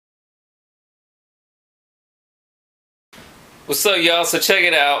What's up, y'all? So check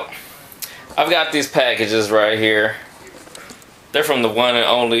it out. I've got these packages right here. They're from the one and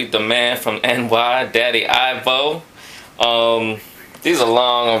only, the man from NY, DaddyIvo. These are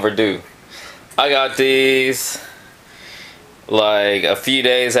long overdue. I got these like a few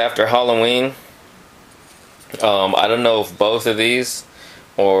days after Halloween. I don't know if both of these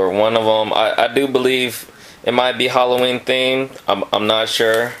or one of them. I do believe it might be Halloween themed. I'm not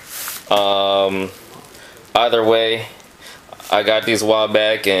sure. Either way, I got these a while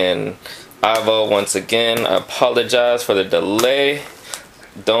back, and Ivo, once again, I apologize for the delay.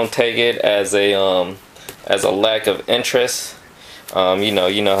 Don't take it as a lack of interest. You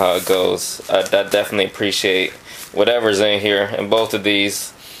know how it goes. I definitely appreciate whatever's in here in both of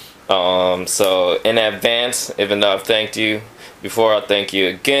these. So in advance, even though I've thanked you before, I'll thank you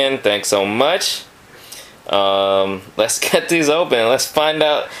again. Thanks so much. Let's get these open. Let's find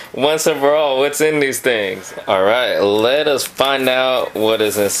out once and for all what's in these things. Alright, let us find out what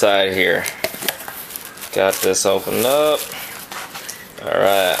is inside here. Got this opened up.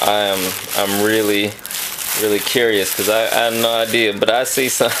 Alright, I'm really curious because I have no idea, but I see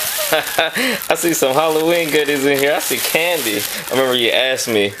some I see some Halloween goodies in here. I see candy. I remember you asked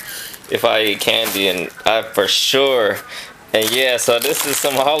me if I eat candy, and I for sure. And yeah, so this is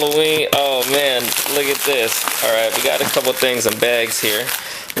some Halloween. Oh man, look at this. Alright, we got a couple things in bags here.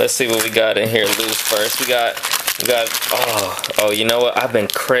 Let's see what we got in here loose first. We got oh, you know what? I've been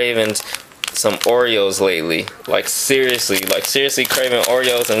craving some Oreos lately. Like seriously craving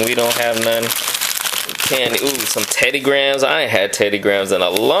Oreos, and we don't have none. Candy. Ooh, some Teddy Grahams. I ain't had Teddy Grahams in the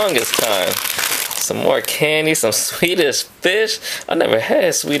longest time. Some more candy, some Swedish Fish. I never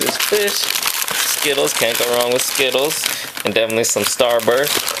had Swedish Fish. Skittles, can't go wrong with Skittles. And definitely some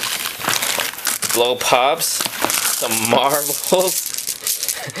Starburst. Blow Pops. Some marbles.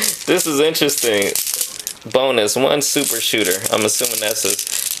 This is interesting. Bonus, one Super Shooter. I'm assuming that's a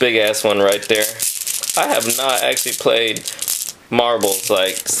big ass one right there. I have not actually played marbles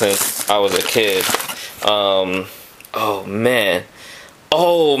like since I was a kid. Oh man.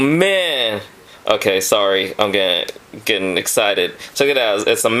 Okay, sorry, I'm getting excited. Check it out.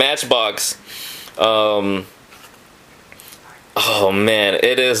 It's a Matchbox. Oh man,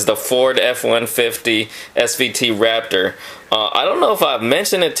 it is the Ford F-150 SVT Raptor. I don't know if I've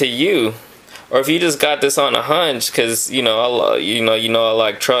mentioned it to you, or if you just got this on a hunch, because you know I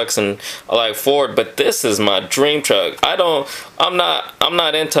like trucks and I like Ford, but this is my dream truck. I'm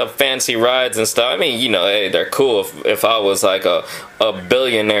not into fancy rides and stuff. I mean, you know, hey, they're cool. If I was like a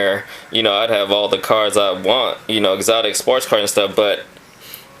billionaire, you know, I'd have all the cars I want, you know, exotic sports cars and stuff. But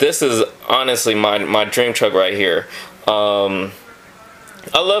this is honestly my dream truck right here.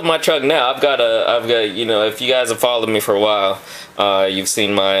 I love my truck now. I've got you know, if you guys have followed me for a while, you've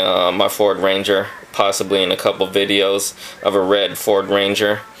seen my my Ford Ranger, possibly in a couple videos of a red Ford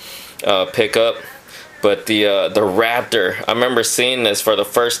Ranger pickup. But the Raptor, I remember seeing this for the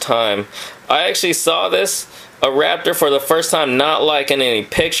first time. I actually saw this, a Raptor, for the first time, not like in any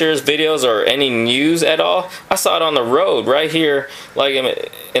pictures, videos, or any news at all. I saw it on the road right here, like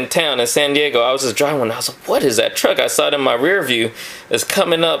in town in San Diego. I was just driving and I was like, what is that truck? I saw it in my rear view. It's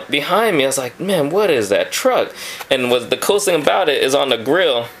coming up behind me. I was like, man, what is that truck? And what the coolest thing about it is on the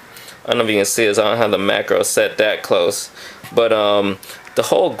grill. I don't know if you can see this. I don't have the macro set that close. But the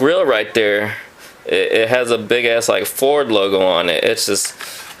whole grill right there, it has a big ass like Ford logo on it. It's just,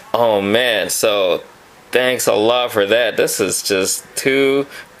 oh man. So thanks a lot for that. This is just too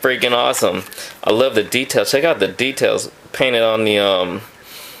freaking awesome. I love the details. Check out the details painted on the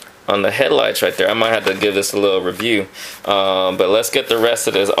headlights right there. I might have to give this a little review. But let's get the rest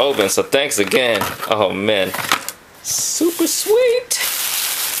of this open. So thanks again. Oh man, super sweet.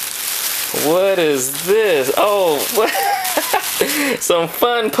 What is this? Oh, what? Some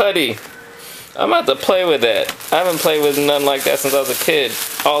fun putty. I'm about to play with that. I haven't played with nothing like that since I was a kid.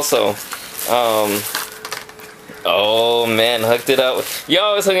 Also, oh man, hooked it up. You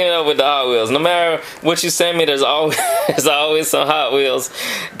always hooking it up with the Hot Wheels. No matter what you send me, there's always some Hot Wheels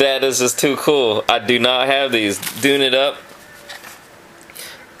that is just too cool. I do not have these. Doing it up.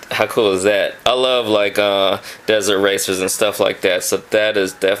 How cool is that? I love like desert racers and stuff like that. So that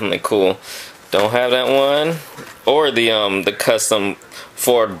is definitely cool. Don't have that one, or the custom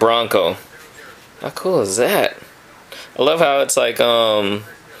Ford Bronco. How cool is that? I love how it's like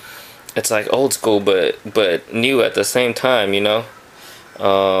old school but new at the same time, you know.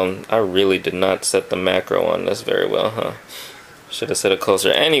 I really did not set the macro on this very well, huh? Should have set it closer.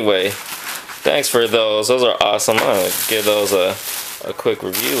 Anyway, thanks for those. Those are awesome. I'm gonna give those a quick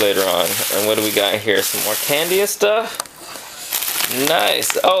review later on. And what do we got here? Some more candy and stuff.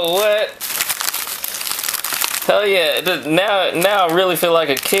 Nice. Oh, what? Hell yeah! Now I really feel like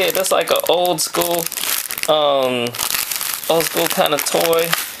a kid. That's like an old school kind of toy,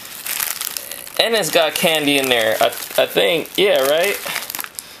 and it's got candy in there. I think, yeah, right.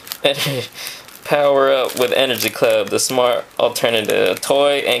 And power up with Energy Club, the smart alternative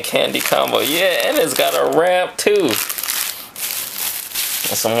toy and candy combo. Yeah, and it's got a ramp too. And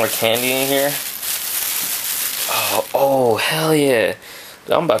some more candy in here. Oh, hell yeah!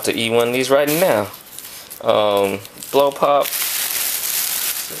 I'm about to eat one of these right now. Blow pop.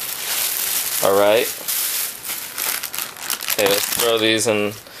 All right. Okay, let's throw these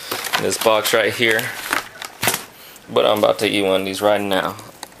in this box right here. But I'm about to eat one of these right now.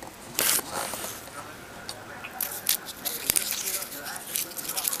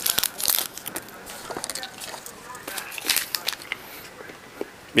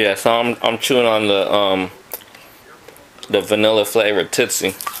 Yeah, so I'm chewing on the vanilla flavored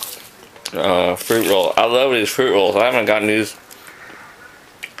Tootsie fruit roll. I love these fruit rolls. I haven't gotten these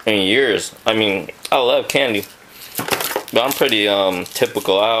in years. I mean, I love candy, but I'm pretty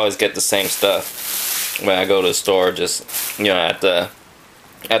typical. I always get the same stuff when I go to the store. Just, you know, at the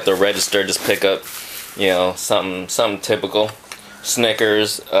register, just pick up, you know, something typical.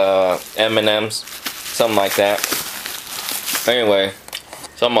 Snickers, M&Ms, something like that. Anyway,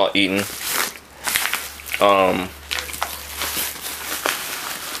 so I'm all eating.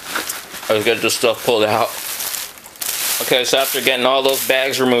 Let's get this stuff pulled out. Okay, so after getting all those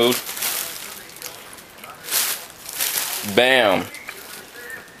bags removed, bam.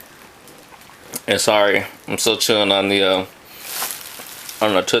 And sorry, I'm still chewing on the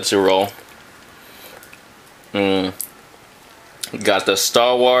Tootsie Roll. Got the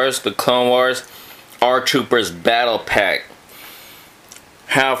Star Wars, the Clone Wars, R-Troopers Battle Pack.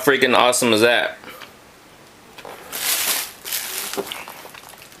 How freaking awesome is that?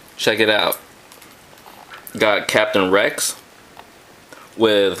 Check it out. Got Captain Rex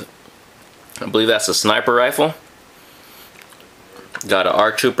with, I believe that's a sniper rifle. Got an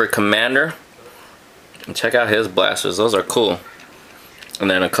R-Trooper Commander. And check out his blasters. Those are cool. And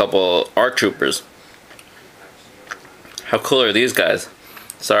then a couple R-Troopers. How cool are these guys?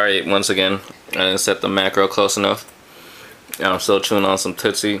 Sorry, once again, I didn't set the macro close enough. I'm still chewing on some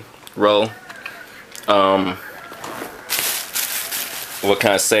Tootsie Roll. What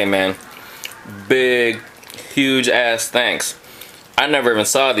can I say, man? Big, huge ass thanks. I never even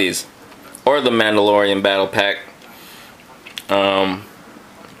saw these, or the Mandalorian Battle Pack.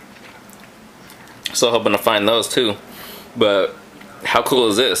 So hoping to find those too. But how cool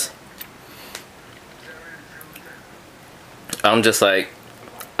is this? I'm just like,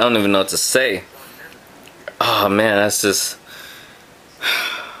 I don't even know what to say. Oh man, that's just,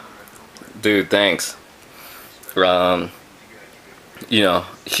 dude, thanks. You know,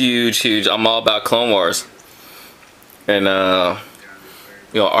 huge. I'm all about Clone Wars. And,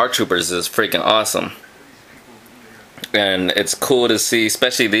 you know, R-Troopers is freaking awesome. And it's cool to see,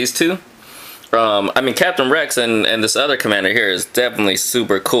 especially these two. I mean, Captain Rex and this other commander here is definitely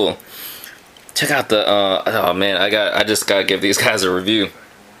super cool. Check out the, oh man, I just gotta give these guys a review.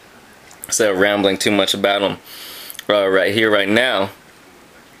 Instead of rambling too much about them right here, right now.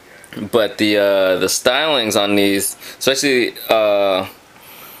 But the stylings on these, especially,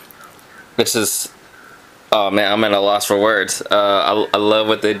 which is, oh man, I'm at a loss for words. I love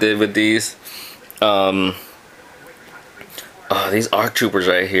what they did with these. Oh, these R-Troopers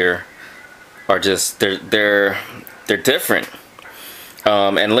right here are just, they're different.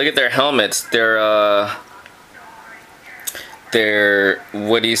 And look at their helmets. They're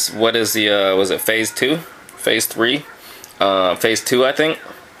what is the was it phase 2, phase 3, phase 2, I think.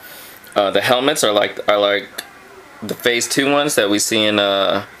 The helmets are like the phase 2 ones that we see in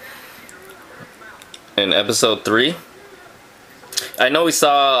episode 3. I know we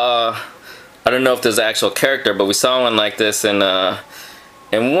saw, I don't know if there's an actual character, but we saw one like this in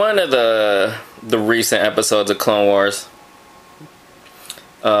one of the recent episodes of Clone Wars.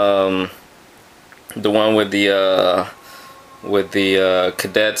 The one with the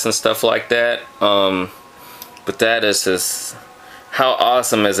cadets and stuff like that. But that is just, how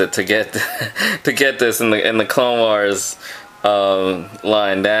awesome is it to get this in the Clone Wars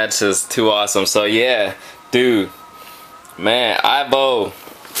line? That's just too awesome. So yeah, dude, man, Ivo,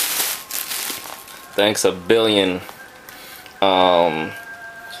 thanks a billion.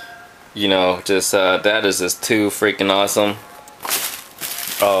 You know, just that is just too freaking awesome.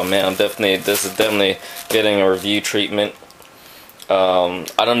 Oh man, this is definitely getting a review treatment. I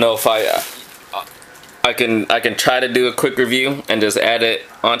don't know if I can try to do a quick review and just add it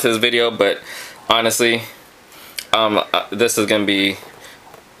onto this video, but honestly, this is gonna be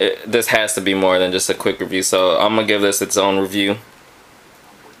this has to be more than just a quick review, so I'm gonna give this its own review.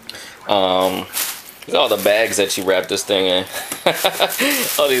 Look at all the bags that you wrap this thing in.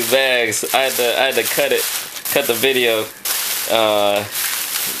 All these bags. I had to cut the video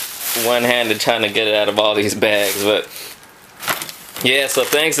one-handed trying to get it out of all these bags. But yeah, so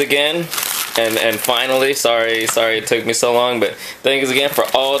thanks again. And finally, sorry it took me so long, but thanks again for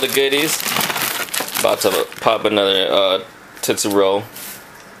all the goodies. About to pop another Tootsie Roll.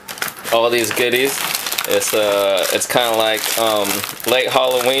 All these goodies. It's kind of like late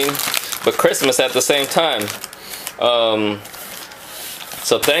Halloween, but Christmas at the same time.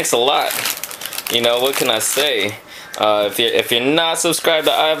 So thanks a lot. You know, what can I say? If you're not subscribed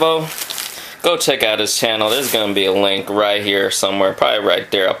to Ivo, go check out his channel. There's gonna be a link right here somewhere, probably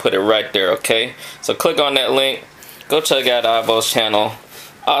right there. I'll put it right there, okay? So click on that link. Go check out Ivo's channel.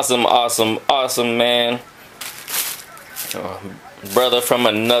 Awesome, awesome, awesome man. Brother from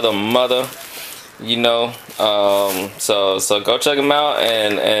another mother. You know, so go check him out,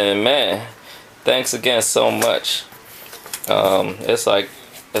 and man, thanks again so much.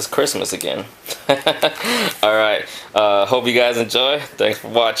 It's Christmas again. All right, hope you guys enjoy. Thanks for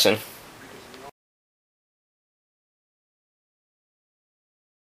watching.